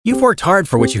You've worked hard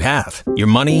for what you have. Your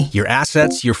money, your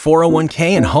assets, your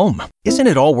 401k, and home. Isn't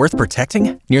it all worth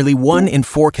protecting? Nearly 1 in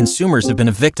 4 consumers have been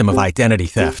a victim of identity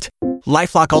theft.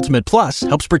 LifeLock Ultimate Plus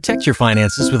helps protect your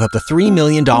finances with up to $3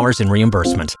 million in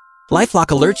reimbursement. LifeLock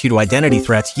alerts you to identity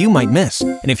threats you might miss.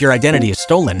 And if your identity is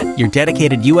stolen, your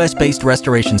dedicated U.S.-based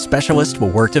restoration specialist will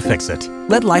work to fix it.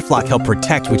 Let LifeLock help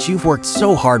protect what you've worked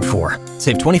so hard for.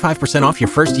 Save 25% off your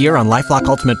first year on LifeLock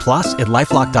Ultimate Plus at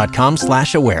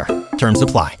LifeLock.com/aware. Terms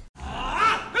apply.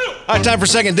 All right, time for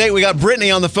second date. We got Brittany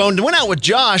on the phone. Went out with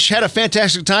Josh. Had a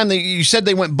fantastic time. You said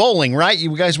they went bowling, right?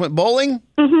 You guys went bowling?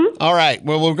 Mm-hmm. All right.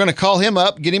 Well, we're going to call him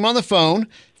up, get him on the phone,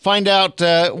 find out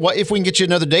if we can get you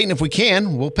another date, and if we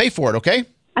can, we'll pay for it, okay?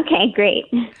 Okay, great.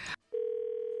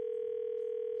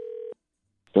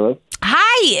 Hello?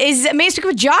 Hi, may I speak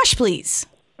with Josh, please?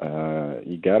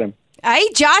 You got him. Hey,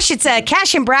 Josh, it's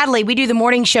Cash and Bradley. We do the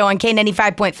morning show on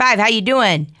K95.5. How you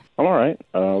doing? I'm all right.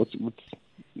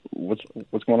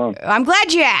 What's going on? I'm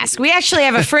glad you asked. We actually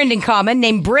have a friend in common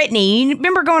named Brittany. You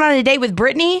remember going on a date with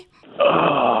Brittany?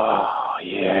 Oh,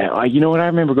 yeah. You know what? I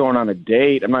remember going on a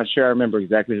date. I'm not sure I remember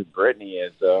exactly who Brittany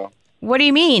is, though. What do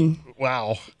you mean?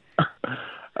 Wow.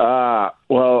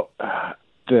 Well,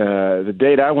 the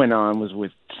date I went on was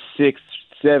with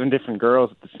 6-7 different girls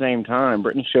at the same time.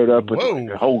 Brittany showed up with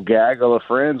a whole gaggle of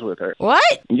friends with her.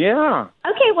 What? Yeah.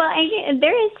 Okay, well,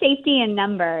 there is safety in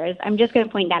numbers. I'm just going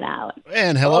to point that out.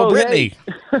 And hello, Brittany.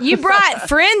 Hey. You brought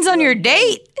friends on your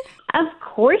date? Of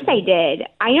course I did.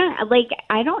 I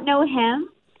don't know him,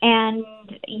 and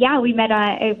yeah, we met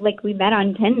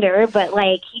on Tinder, but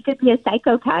he could be a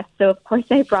psychopath, so of course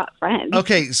I brought friends.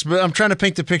 Okay, so I'm trying to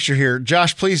paint the picture here.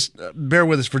 Josh, please bear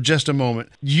with us for just a moment.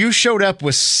 You showed up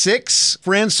with 6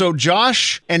 friends, so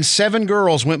Josh and 7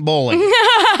 girls went bowling.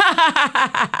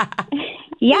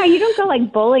 Yeah, you don't go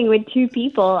bowling with 2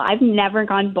 people. I've never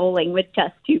gone bowling with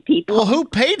just 2 people. Well, who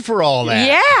paid for all that?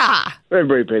 Yeah.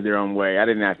 Everybody paid their own way. I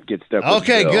didn't have to get stuff.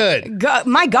 Okay, good.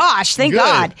 My gosh, thank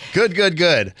God.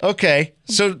 Good. Okay,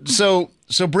 so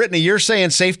Brittany, you're saying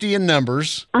safety in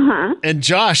numbers. Uh-huh. And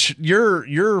Josh,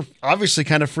 you're obviously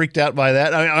kind of freaked out by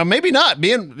that. I mean, maybe not.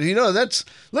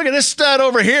 Look at this stud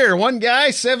over here. 1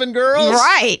 guy, 7 girls.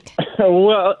 Right.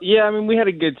 Well, yeah, I mean, we had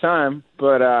a good time,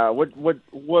 but what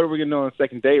are we going to do on the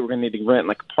second date? We're going to need to rent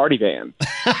a party van.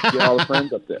 Get all the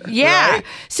friends up there. Yeah. Right?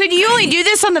 So do you only do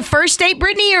this on the first date,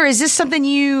 Brittany, or is this something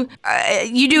you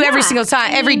do every single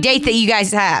time, every date that you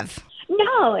guys have?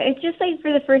 No, it's just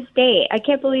for the first date. I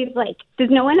can't believe does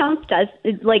no one else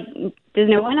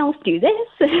do this?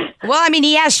 Well, I mean,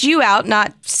 he asked you out,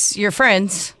 not your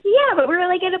friends. Yeah, but we were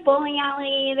at a bowling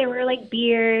alley. There were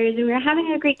beers, and we were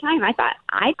having a great time. I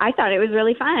thought it was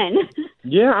really fun.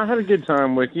 Yeah, I had a good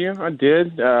time with you. I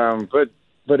did, but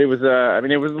it was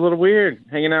it was a little weird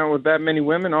hanging out with that many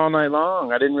women all night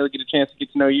long. I didn't really get a chance to get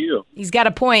to know you. He's got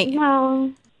a point.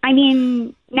 Well, I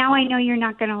mean, now I know you're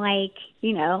not going to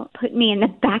put me in the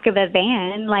back of a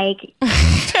van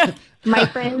my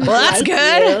friends. Well, that's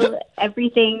good. You.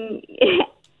 Everything.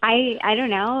 I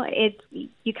don't know.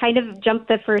 You kind of jumped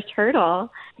the first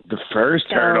hurdle. The first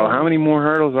hurdle? How many more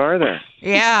hurdles are there?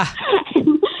 Yeah.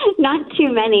 Not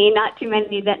too many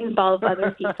that involve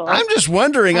other people. I'm just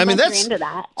wondering. I mean, that's into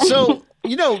that. So,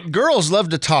 girls love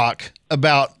to talk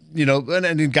about,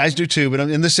 and guys do too, but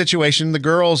in this situation, the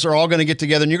girls are all going to get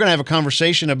together and you're going to have a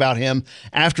conversation about him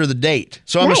after the date.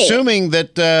 So I'm assuming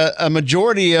that a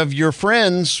majority of your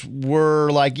friends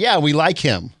were yeah, we like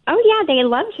him. Oh, yeah, they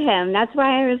loved him. That's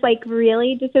why I was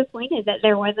really disappointed that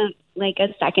there wasn't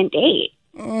a second date.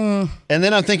 And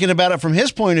then I'm thinking about it from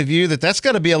his point of view that's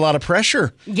got to be a lot of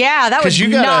pressure. Yeah, that would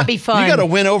not be fun. You got to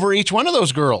win over each one of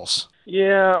those girls.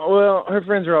 Yeah, well, her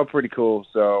friends are all pretty cool,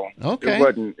 so okay.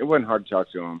 It wasn't hard to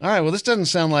talk to them. All right, well, this doesn't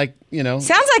sound like, Sounds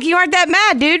like you aren't that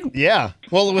mad, dude. Yeah.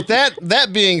 Well, with that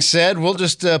being said, we'll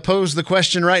just pose the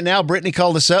question right now. Brittany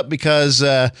called us up because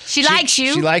she likes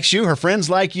you. She likes you. Her friends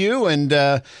like you,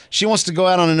 and she wants to go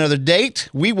out on another date.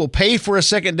 We will pay for a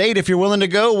second date if you're willing to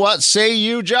go. What say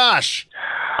you, Josh?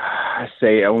 I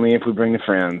say only if we bring the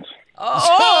friends.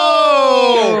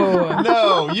 Oh,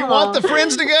 no. You want the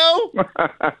friends to go?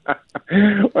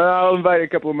 Well, I'll invite a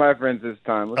couple of my friends this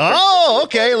time.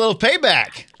 Okay. A little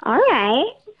payback. All right.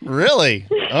 Really?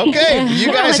 Okay.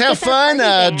 You guys have fun.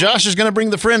 Josh is going to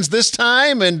bring the friends this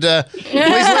time, and please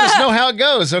let us know how it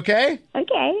goes, okay?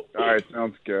 Okay. All right.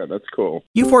 Sounds good. That's cool.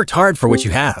 You've worked hard for what you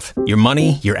have. Your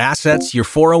money, your assets, your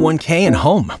 401k, and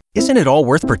home. Isn't it all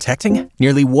worth protecting?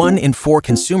 Nearly 1 in 4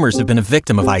 consumers have been a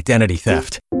victim of identity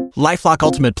theft. LifeLock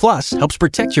Ultimate Plus helps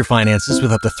protect your finances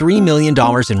with up to $3 million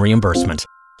in reimbursement.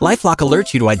 LifeLock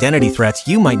alerts you to identity threats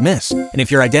you might miss. And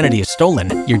if your identity is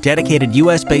stolen, your dedicated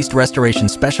U.S.-based restoration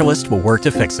specialist will work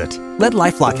to fix it. Let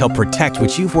LifeLock help protect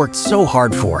what you've worked so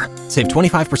hard for. Save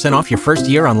 25% off your first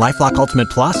year on LifeLock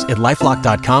Ultimate Plus at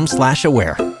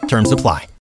LifeLock.com/aware. Terms apply.